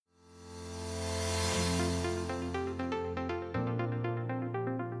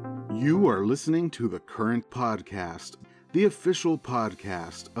You are listening to the Current Podcast, the official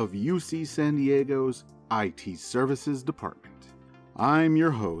podcast of UC San Diego's IT Services Department. I'm your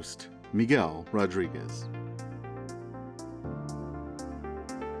host, Miguel Rodriguez.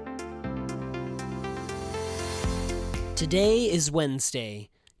 Today is Wednesday,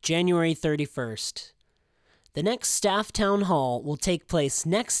 January 31st. The next staff town hall will take place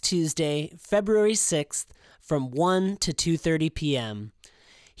next Tuesday, February 6th from 1 to 2:30 p.m.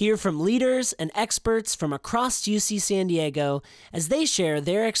 Hear from leaders and experts from across UC San Diego as they share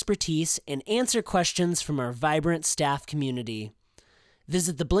their expertise and answer questions from our vibrant staff community.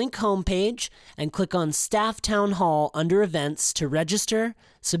 Visit the Blink homepage and click on Staff Town Hall under Events to register,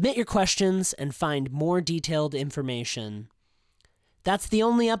 submit your questions, and find more detailed information. That's the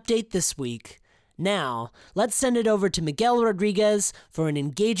only update this week. Now, let's send it over to Miguel Rodriguez for an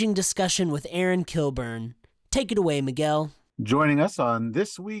engaging discussion with Erin Kilburn. Take it away, Miguel. Joining us on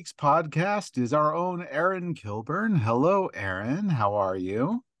this week's podcast is our own Erin Kilburn. Hello, Erin. How are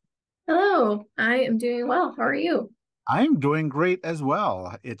you? Hello. I am doing well. How are you? I'm doing great as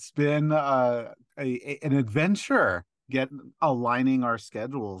well. It's been an adventure aligning our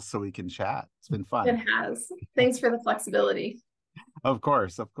schedules so we can chat. It's been fun. It has. Thanks for the flexibility. Of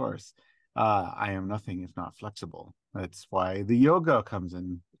course. I am nothing if not flexible. That's why the yoga comes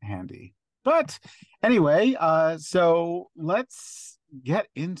in handy. But anyway, so let's get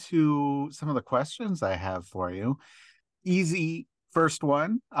into some of the questions I have for you. Easy first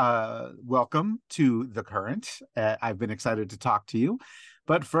one. Welcome to The Current. I've been excited to talk to you.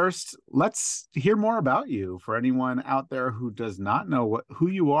 But first, let's hear more about you. For anyone out there who does not know who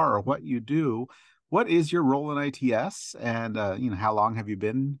you are or what you do, what is your role in ITS, and how long have you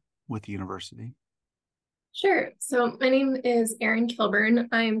been with the university? Sure. So my name is Erin Kilburn.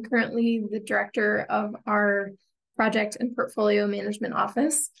 I'm currently the director of our project and portfolio management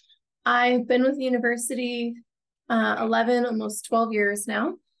office. I've been with the university 11, almost 12 years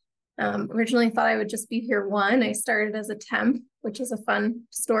now. Originally thought I would just be here one. I started as a temp, which is a fun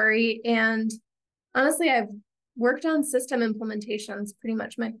story. And honestly, I've worked on system implementations pretty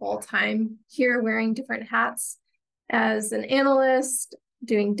much my whole time here, wearing different hats as an analyst,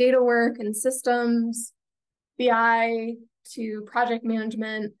 doing data work and systems, BI to project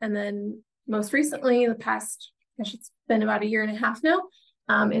management, and then most recently, the past, it's been about a year and a half now,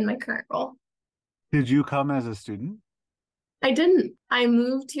 in my current role. Did you come as a student? I didn't. I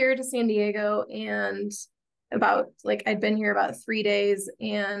moved here to San Diego and I'd been here about 3 days,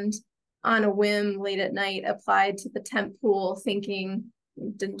 and on a whim late at night applied to the temp pool, thinking,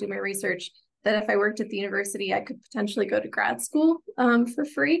 didn't do my research, that if I worked at the university, I could potentially go to grad school for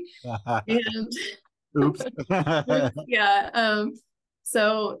free. And oops. Yeah.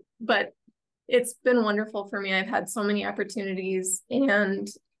 But it's been wonderful for me. I've had so many opportunities, and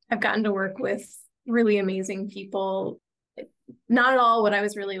I've gotten to work with really amazing people. Not at all what I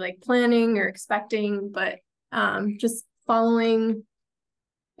was really planning or expecting, but just following,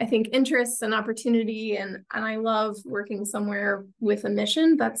 I think, interests and opportunity. And I love working somewhere with a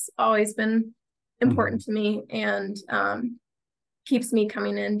mission. That's always been important to me, and keeps me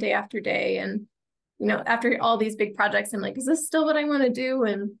coming in day after day. And after all these big projects, I'm like, is this still what I want to do?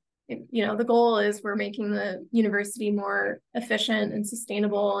 And, the goal is we're making the university more efficient and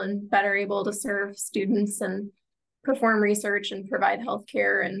sustainable and better able to serve students and perform research and provide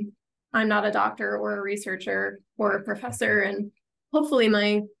healthcare. And I'm not a doctor or a researcher or a professor. And hopefully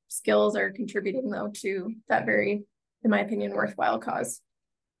my skills are contributing, though, to that very, in my opinion, worthwhile cause.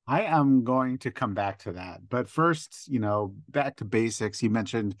 I am going to come back to that. But first, back to basics. You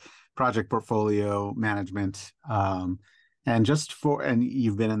mentioned project portfolio management. And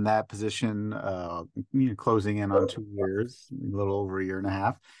you've been in that position, closing in on 2 years, a little over a year and a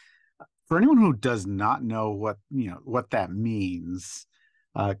half. For anyone who does not know what that means,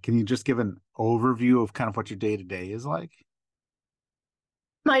 can you just give an overview of kind of what your day-to-day is like?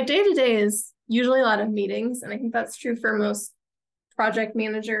 My day-to-day is usually a lot of meetings, and I think that's true for most project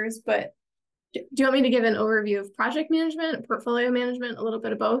managers, but do you want me to give an overview of project management, portfolio management, a little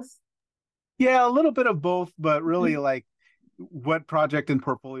bit of both? Yeah, a little bit of both, but really what project and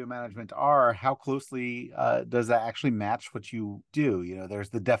portfolio management are, how closely does that actually match what you do? There's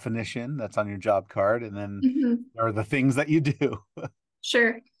the definition that's on your job card, and then there are the things that you do.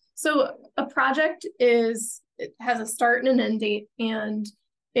 Sure. So a project it has a start and an end date, and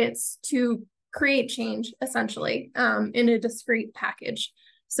it's to create change, essentially, in a discrete package.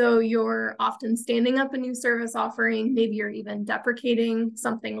 So you're often standing up a new service offering, maybe you're even deprecating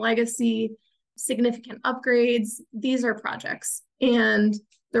something legacy, significant upgrades. These are projects. And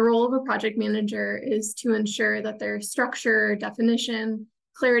the role of a project manager is to ensure that there's structure, definition,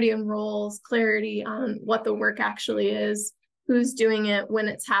 clarity on roles, clarity on what the work actually is, who's doing it, when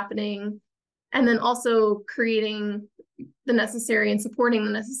it's happening, and then also creating the necessary and supporting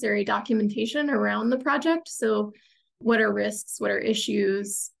the necessary documentation around the project. So what are risks, what are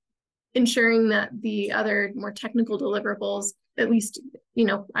issues, ensuring that the other more technical deliverables, at least,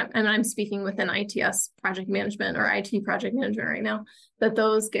 and I'm speaking within ITS project management or IT project management right now, that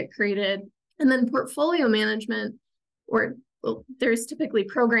those get created. And then portfolio management, or well, there's typically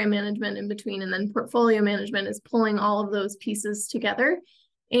program management in between, and then portfolio management is pulling all of those pieces together.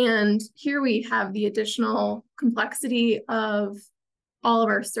 And here we have the additional complexity of all of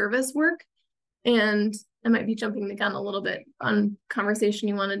our service work. And I might be jumping the gun a little bit on conversation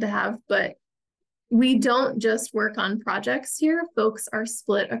you wanted to have, but we don't just work on projects here. Folks are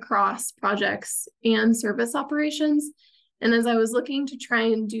split across projects and service operations. And as I was looking to try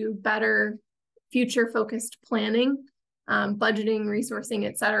and do better future-focused planning, budgeting, resourcing,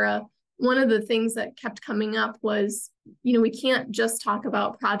 et cetera, one of the things that kept coming up was, we can't just talk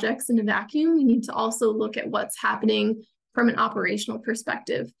about projects in a vacuum. We need to also look at what's happening from an operational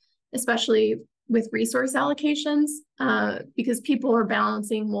perspective, especially with resource allocations, because people are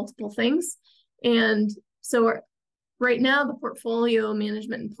balancing multiple things. And so right now, the portfolio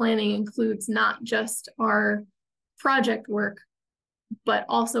management and planning includes not just our project work, but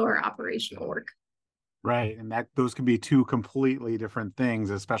also our operational work. Right. And those can be two completely different things,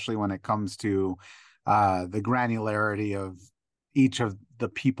 especially when it comes to the granularity of each of the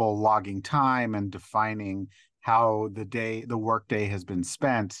people logging time and defining how the work day has been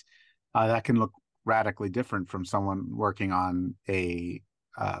spent. That can look radically different from someone working on a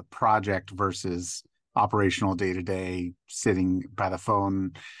project versus operational day-to-day, sitting by the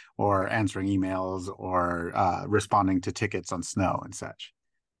phone or answering emails or responding to tickets on snow and such.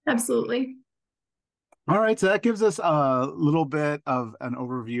 Absolutely. All right, so that gives us a little bit of an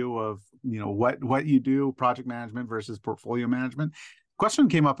overview of what you do, project management versus portfolio management. Question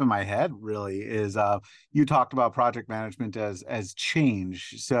came up in my head really is you talked about project management as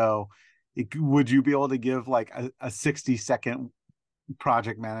change. So would you be able to give like a 60-second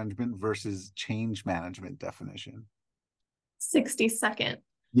project management versus change management definition? 60-second.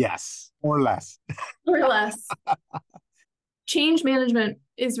 Yes, or less. Or less. Change management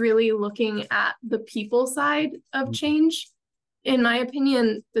is really looking at the people side of change. In my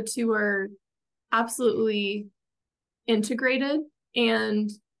opinion, the two are absolutely integrated, and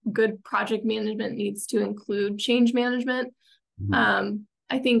good project management needs to include change management.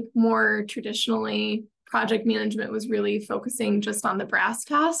 I think more traditionally, project management was really focusing just on the tasks,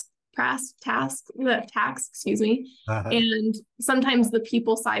 excuse me. And sometimes the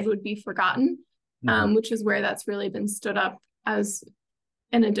people side would be forgotten, which is where that's really been stood up as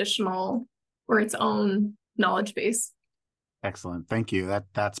an additional or its own knowledge base. Excellent. Thank you.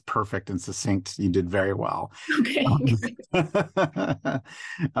 That's perfect and succinct. You did very well. Okay.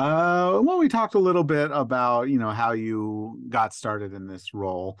 Well, we talked a little bit about, how you got started in this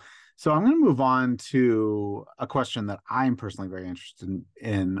role. So I'm going to move on to a question that I'm personally very interested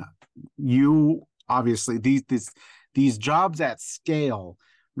in. You obviously these jobs at scale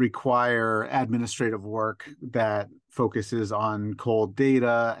require administrative work that focuses on cold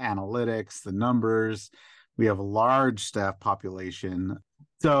data, analytics, the numbers. We have a large staff population.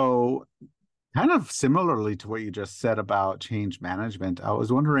 So kind of similarly to what you just said about change management, I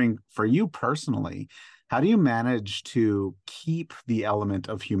was wondering for you personally, how do you manage to keep the element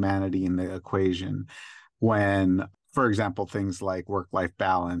of humanity in the equation when, for example, things like work-life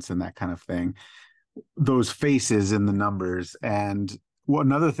balance and that kind of thing, those faces in the numbers? And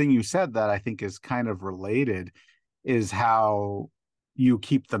another thing you said that I think is kind of related is how you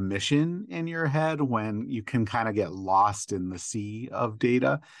keep the mission in your head when you can kind of get lost in the sea of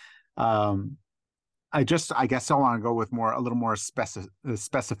data. I guess I want to go with a little more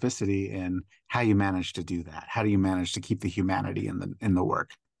specificity in how you manage to do that. How do you manage to keep the humanity in the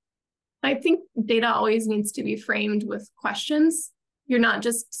work? I think data always needs to be framed with questions. You're not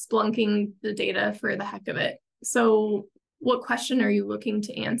just splunking the data for the heck of it. So what question are you looking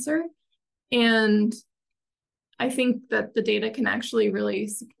to answer? And I think that the data can actually really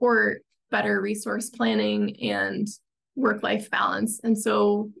support better resource planning and work-life balance. And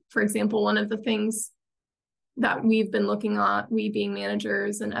so, for example, one of the things that we've been looking at, we being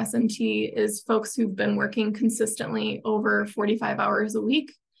managers and SMT, is folks who've been working consistently over 45 hours a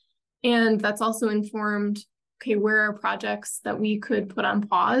week. And that's also informed, okay, where are projects that we could put on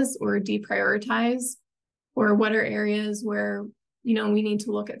pause or deprioritize, or what are areas where, we need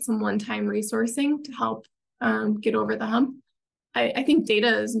to look at some one-time resourcing to help get over the hump. I think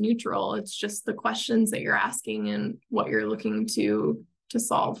data is neutral. It's just the questions that you're asking and what you're looking to to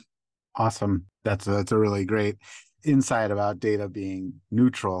solve. Awesome. That's a really great insight about data being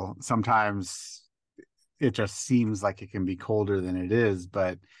neutral. Sometimes it just seems like it can be colder than it is,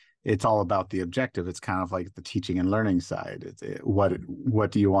 but it's all about the objective. It's kind of like the teaching and learning side.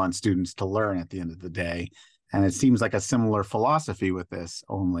 What do you want students to learn at the end of the day? And it seems like a similar philosophy with this,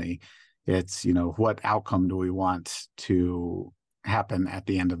 only it's, what outcome do we want to happen at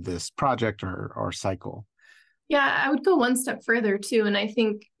the end of this project or cycle? Yeah, I would go one step further too. And I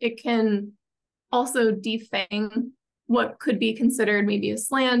think it can also defang what could be considered maybe a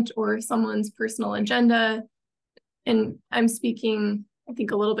slant or someone's personal agenda. And I'm speaking, I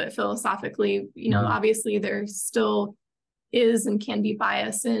think, a little bit philosophically. Obviously there still is and can be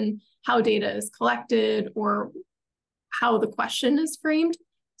bias in how data is collected or how the question is framed.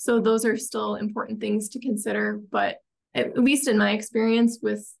 So those are still important things to consider. But at least in my experience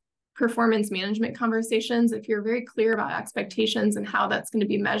with performance management conversations, if you're very clear about expectations and how that's going to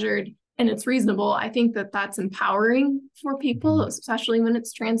be measured and it's reasonable, I think that that's empowering for people, especially when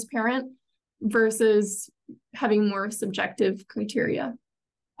it's transparent versus having more subjective criteria.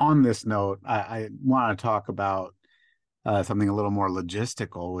 On this note, I want to talk about something a little more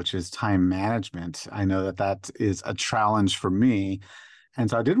logistical, which is time management. I know that is a challenge for me. And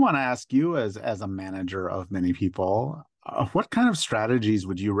so I did want to ask you, as a manager of many people, what kind of strategies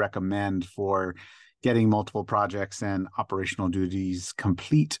would you recommend for getting multiple projects and operational duties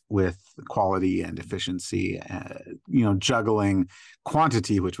complete with quality and efficiency, juggling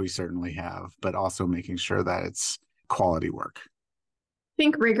quantity, which we certainly have, but also making sure that it's quality work? I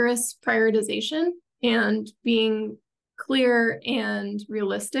think rigorous prioritization and being clear and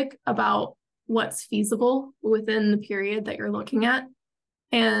realistic about what's feasible within the period that you're looking at.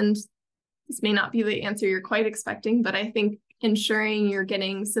 And this may not be the answer you're quite expecting, but I think ensuring you're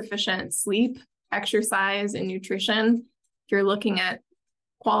getting sufficient sleep, exercise, and nutrition, if you're looking at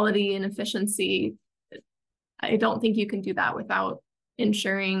quality and efficiency, I don't think you can do that without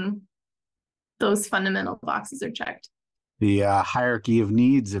ensuring those fundamental boxes are checked. The hierarchy of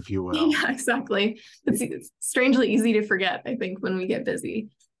needs, if you will. Yeah, exactly. It's strangely easy to forget, I think, when we get busy.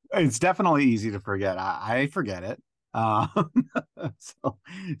 It's definitely easy to forget. I forget it.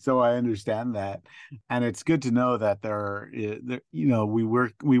 So I understand that, and it's good to know that we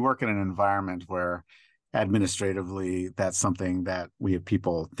work in an environment where administratively that's something that we have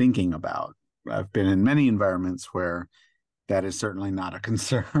people thinking about. I've been in many environments where that is certainly not a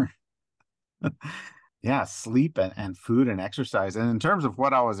concern. Yeah, sleep and food and exercise. And in terms of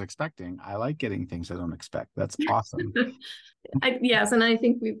what I was expecting, I like getting things I don't expect. That's awesome. Yes, and I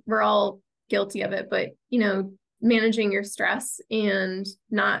think we're all guilty of it, but managing your stress and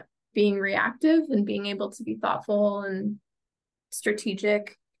not being reactive and being able to be thoughtful and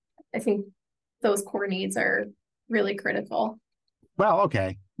strategic, I think those core needs are really critical. Well,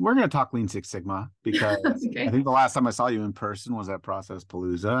 okay. We're going to talk Lean Six Sigma because Okay. I think the last time I saw you in person was at Process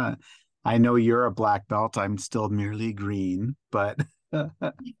Palooza. I know you're a black belt. I'm still merely green, but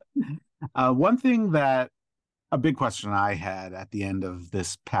one thing a big question I had at the end of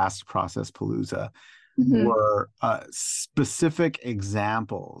this past Process Palooza were specific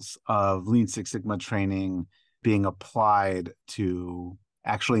examples of Lean Six Sigma training being applied to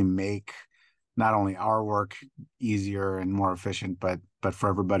actually make not only our work easier and more efficient, but for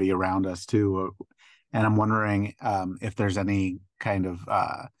everybody around us too. And I'm wondering if there's any kind of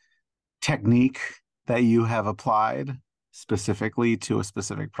technique that you have applied specifically to a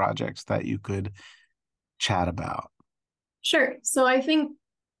specific project that you could chat about. Sure. So I think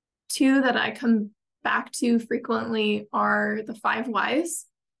two that I come back to frequently are the 5 whys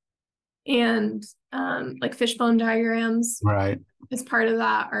and like fishbone diagrams, right, as part of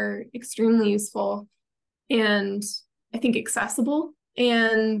that, are extremely useful and I think accessible.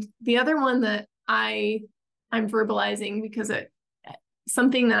 And the other one that I'm verbalizing because it's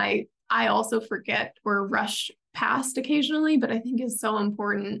something that I also forget or rush past occasionally, but I think is so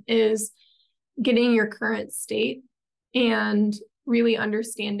important, is getting your current state and really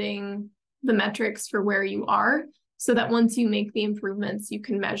understanding the metrics for where you are so that once you make the improvements, you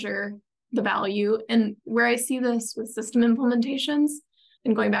can measure the value. And where I see this with system implementations,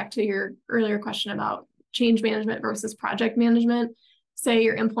 and going back to your earlier question about change management versus project management, say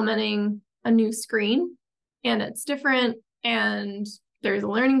you're implementing a new screen and it's different and there's a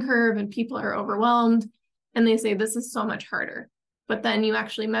learning curve and people are overwhelmed and they say, this is so much harder. But then you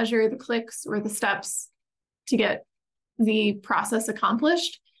actually measure the clicks or the steps to get the process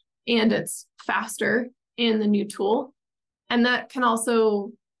accomplished and it's faster in the new tool. And that can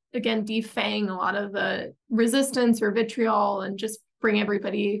also, again, defang a lot of the resistance or vitriol and just bring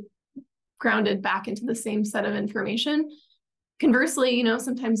everybody grounded back into the same set of information. conversely,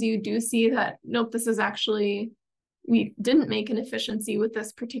 sometimes you do see that, nope, we didn't make an efficiency with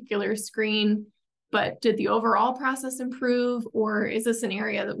this particular screen, but did the overall process improve, or is this an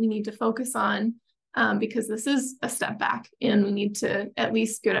area that we need to focus on? Because this is a step back and we need to at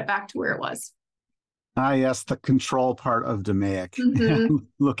least get it back to where it was. Yes, the control part of DMAIC, Mm-hmm.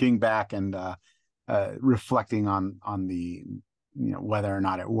 looking back and reflecting on the whether or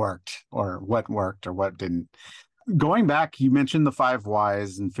not it worked or what didn't. Going back, you mentioned the 5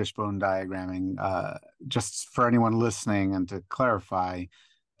 whys and fishbone diagramming. Just for anyone listening and to clarify,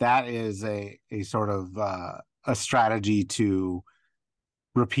 that is a sort of a strategy to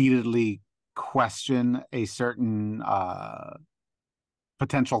repeatedly question a certain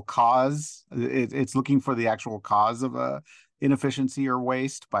potential cause. It's looking for the actual cause of a inefficiency or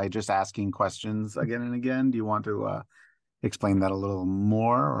waste by just asking questions again and again. Do you want to explain that a little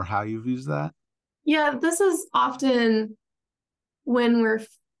more, or how you've used that? Yeah, this is often when we're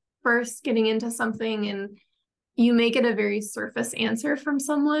first getting into something and you make it a very surface answer from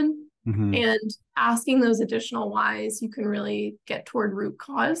someone, Mm-hmm. and asking those additional whys, you can really get toward root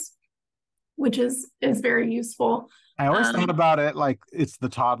cause, which is very useful. I always thought about it like it's the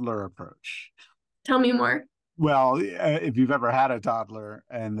toddler approach. Tell me more. Well, if you've ever had a toddler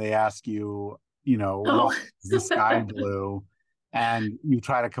and they ask you, why Oh. is the sky blue? And you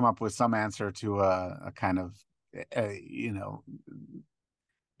try to come up with some answer to a kind of,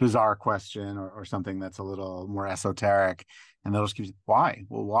 bizarre question, or something that's a little more esoteric. And they'll just keep, why?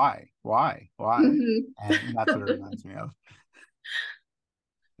 Well, why? Why? Mhm. And that's what it reminds me of.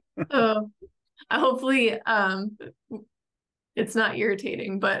 Oh, hopefully it's not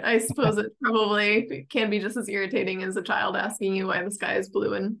irritating, but I suppose it probably can be just as irritating as a child asking you why the sky is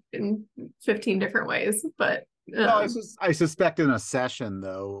blue in 15 different ways. But Well, I suspect in a session,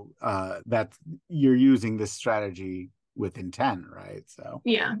 though, that you're using this strategy with intent, right? So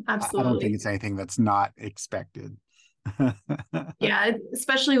yeah, I don't think absolutely. it's anything that's not expected. Yeah,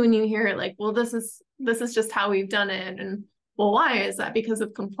 especially when you hear it like, well, this is just how we've done it. And well, why? Is that because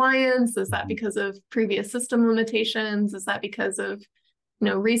of compliance? Is that because of previous system limitations? Is that because of,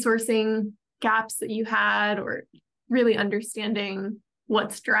 resourcing gaps that you had, or really understanding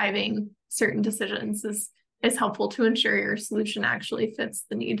what's driving certain decisions is helpful to ensure your solution actually fits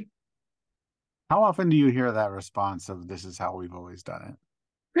the need. How often do you hear that response of "this is how we've always done it"?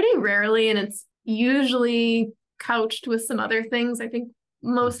 Pretty rarely, and it's usually couched with some other things. I think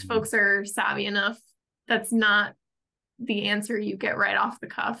most Mhm. folks are savvy enough. That's not the answer you get right off the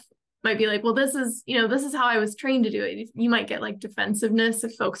cuff. Might be like, well, this is how I was trained to do it. You might get like defensiveness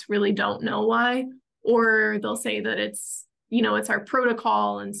if folks really don't know why, or they'll say that it's our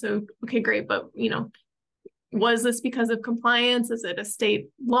protocol. And so, okay, great. But, was this because of compliance? Is it a state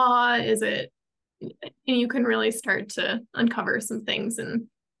law? And you can really start to uncover some things. And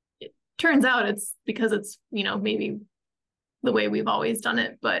it turns out it's because it's, maybe the way we've always done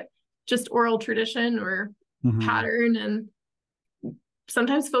it, but just oral tradition or Mhm. pattern. And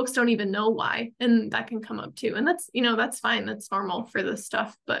sometimes folks don't even know why, and that can come up too. And that's fine. That's normal for this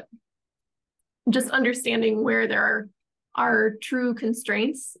stuff, but just understanding where there are true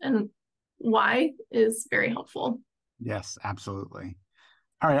constraints and why is very helpful. Yes, absolutely.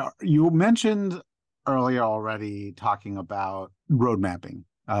 All right, you mentioned earlier already talking about road mapping.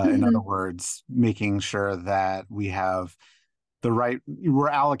 In other Mm-hmm. words, making sure that we're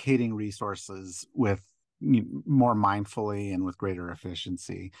allocating resources with more mindfully and with greater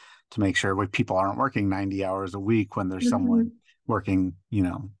efficiency to make sure people aren't working 90 hours a week when there's Mm-hmm. someone working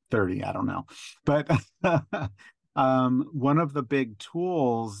 30. I don't know, but one of the big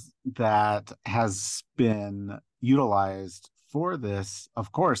tools that has been utilized for this,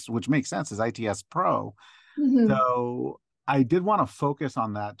 of course, which makes sense, is ITS Pro. Mm-hmm. So I did want to focus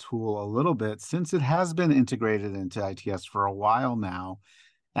on that tool a little bit, since it has been integrated into ITS for a while now.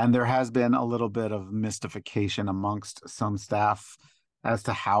 And there has been a little bit of mystification amongst some staff as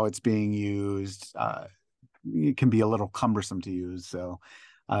to how it's being used. It can be a little cumbersome to use. So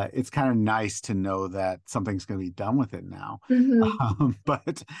it's kind of nice to know that something's going to be done with it now. Mm-hmm.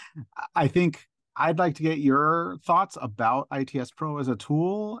 But I think I'd like to get your thoughts about ITS Pro as a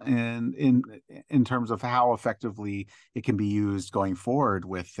tool, and in terms of how effectively it can be used going forward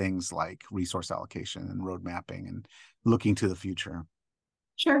with things like resource allocation and road mapping and looking to the future.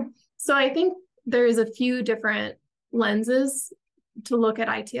 Sure. So I think there's a few different lenses to look at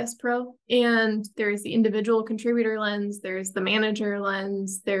ITS Pro, and there's the individual contributor lens, there's the manager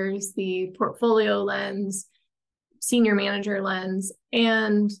lens, there's the portfolio lens, senior manager lens,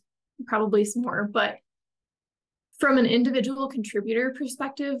 and probably some more. But from an individual contributor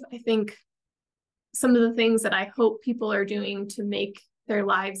perspective, I think some of the things that I hope people are doing to make their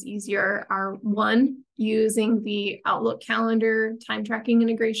lives easier are, one, using the Outlook calendar time tracking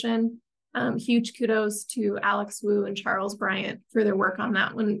integration. Huge kudos to Alex Wu and Charles Bryant for their work on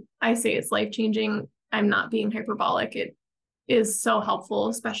that. When I say it's life-changing, I'm not being hyperbolic. It is so helpful,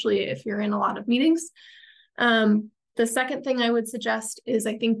 especially if you're in a lot of meetings. The second thing I would suggest is,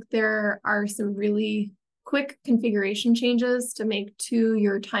 I think there are some really quick configuration changes to make to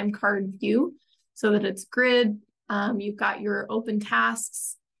your time card view so that it's grid. You've got your open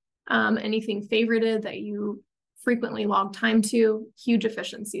tasks, anything favorited that you frequently log time to, huge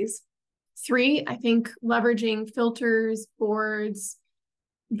efficiencies. 3, I think leveraging filters, boards,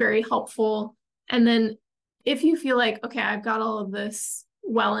 very helpful. And then if you feel like, okay, I've got all of this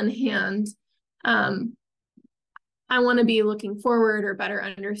well in hand, I want to be looking forward or better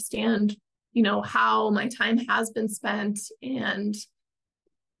understand, how my time has been spent, and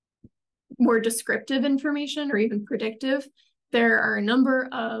more descriptive information or even predictive. There are a number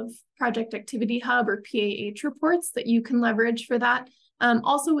of Project Activity Hub or PAH reports that you can leverage for that.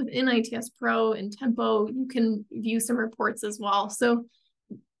 Also within ITS Pro and Tempo, you can view some reports as well. So,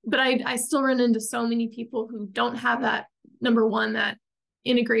 but I still run into so many people who don't have that, number one, that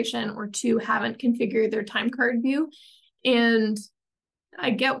integration, or 2, haven't configured their time card view. And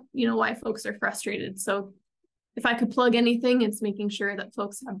I get, why folks are frustrated. So if I could plug anything, it's making sure that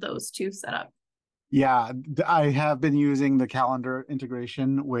folks have those 2 set up. Yeah, I have been using the calendar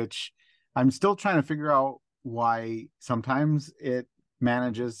integration, which I'm still trying to figure out why sometimes it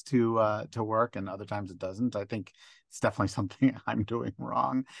manages to work and other times it doesn't. I think it's definitely something I'm doing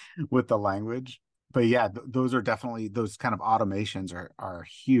wrong with the language. But yeah, those are definitely, those kind of automations are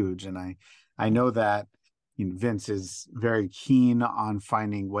huge. And I know that Vince is very keen on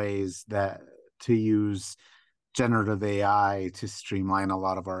finding ways that to use generative AI to streamline a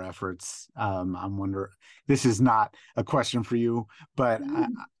lot of our efforts. I'm wondering, this is not a question for you, but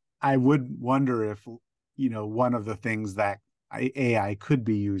I would wonder if, one of the things that AI could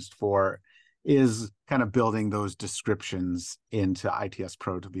be used for is kind of building those descriptions into ITS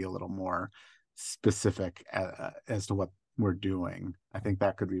Pro to be a little more specific as to what we're doing. I think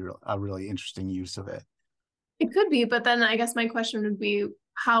that could be a really interesting use of it. It could be, but then I guess my question would be,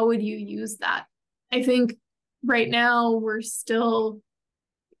 how would you use that? I think right now we're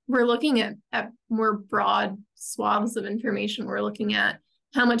looking at more broad swaths of information. We're looking at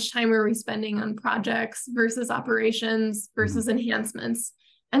how much time are we spending on projects versus operations versus enhancements,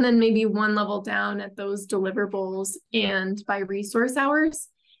 and then maybe one level down at those deliverables and by resource hours.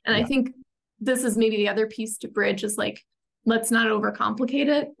 And I think this is maybe the other piece to bridge, is like, let's not overcomplicate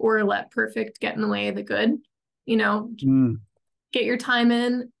it or let perfect get in the way of the good. Get your time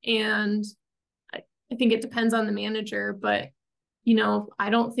in. And I think it depends on the manager, but I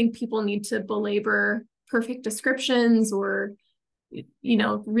don't think people need to belabor perfect descriptions or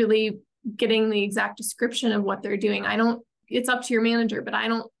really getting the exact description of what they're doing. It's up to your manager, but I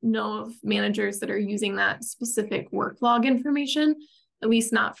don't know of managers that are using that specific work log information, at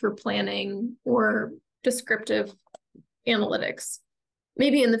least not for planning or descriptive analytics.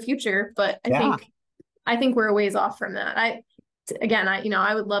 Maybe in the future, but I think we're a ways off from that. I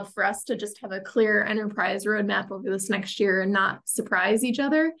would love for us to just have a clear enterprise roadmap over this next year and not surprise each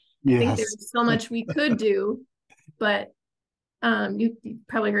other. I think there's so much we could do, but you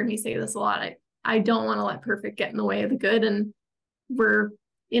probably heard me say this a lot. I don't want to let perfect get in the way of the good. And we're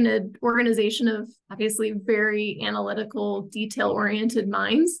in an organization of obviously very analytical, detail-oriented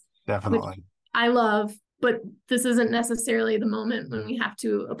minds. Definitely. I love, but this isn't necessarily the moment when we have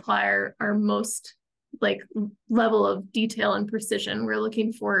to apply our most level of detail and precision. We're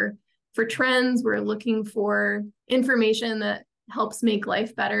looking for trends. We're looking for information that helps make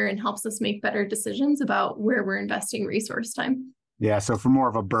life better and helps us make better decisions about where we're investing resource time. Yeah. So for more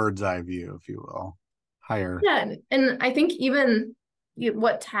of a bird's eye view, if you will, higher. Yeah. And I think even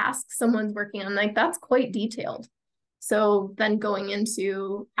what tasks someone's working on, that's quite detailed. So then going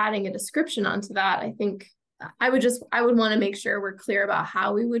into adding a description onto that, I think I would want to make sure we're clear about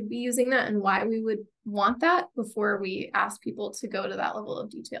how we would be using that and why we would want that before we ask people to go to that level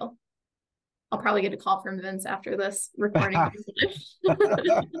of detail. I'll probably get a call from Vince after this recording.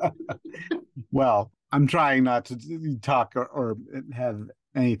 Well, I'm trying not to talk or have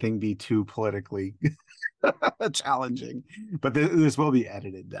anything be too politically challenging, but this will be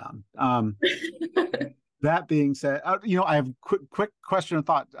edited down. That being said, I have quick question of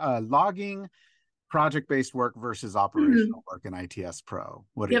thought. Logging project-based work versus operational work in ITS Pro.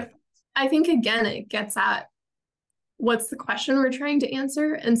 What do you think? I think, again, it gets at what's the question we're trying to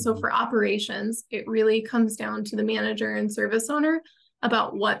answer. And so for operations, it really comes down to the manager and service owner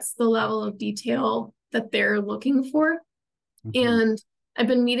about what's the level of detail that they're looking for. Mhm. And I've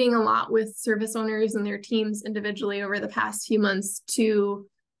been meeting a lot with service owners and their teams individually over the past few months to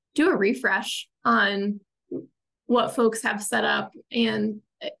do a refresh on what folks have set up. And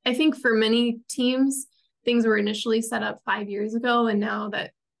I think for many teams, things were initially set up 5 years ago. And now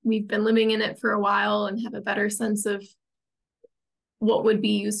that we've been living in it for a while and have a better sense of what would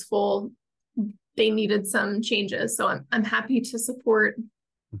be useful, they needed some changes. So I'm happy to support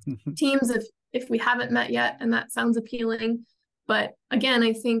teams if we haven't met yet and that sounds appealing. But again,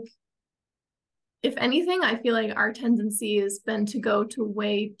 I think if anything, I feel like our tendency has been to go to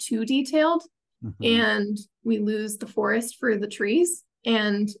way too detailed and we lose the forest for the trees.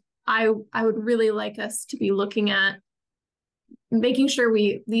 And I would really like us to be looking at making sure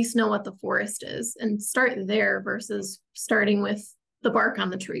we at least know what the forest is and start there versus starting with the bark on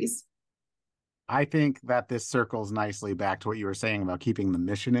the trees. I think that this circles nicely back to what you were saying about keeping the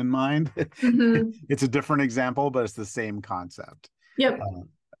mission in mind. Mhm. It's a different example, but it's the same concept. Yep.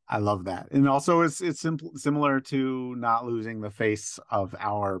 I love that. And also it's similar to not losing the face of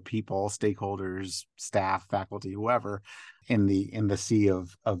our people, stakeholders, staff, faculty, whoever in the sea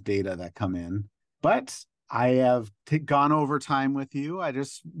of data that come in. But I have gone over time with you. I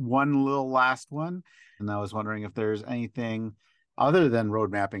just one little last one. And I was wondering if there's anything other than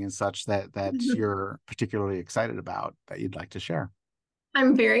road mapping and such that you're particularly excited about that you'd like to share.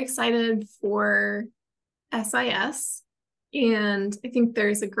 I'm very excited for SIS. And I think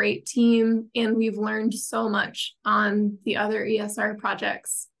there's a great team, and we've learned so much on the other ESR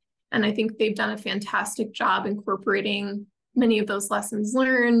projects. And I think they've done a fantastic job incorporating many of those lessons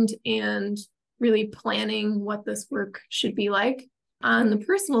learned and really planning what this work should be like. On the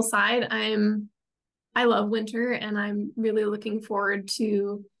personal side, I love winter, and I'm really looking forward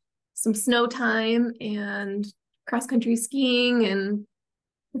to some snow time and cross-country skiing and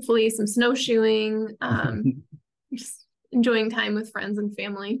hopefully some snowshoeing. Just enjoying time with friends and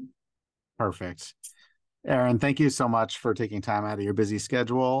family. Perfect. Erin, thank you so much for taking time out of your busy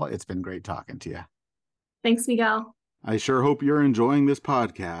schedule. It's been great talking to you. Thanks, Miguel. I sure hope you're enjoying this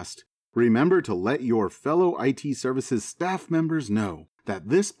podcast. Remember to let your fellow IT services staff members know that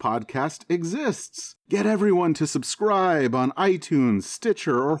this podcast exists. Get everyone to subscribe on iTunes,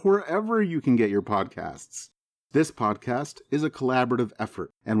 Stitcher, or wherever you can get your podcasts. This podcast is a collaborative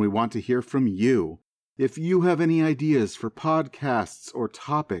effort, and we want to hear from you. If you have any ideas for podcasts or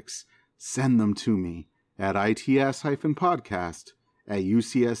topics, send them to me at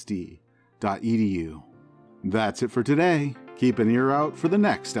its-podcast@ucsd.edu. That's it for today. Keep an ear out for the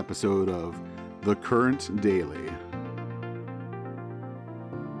next episode of The Current Daily.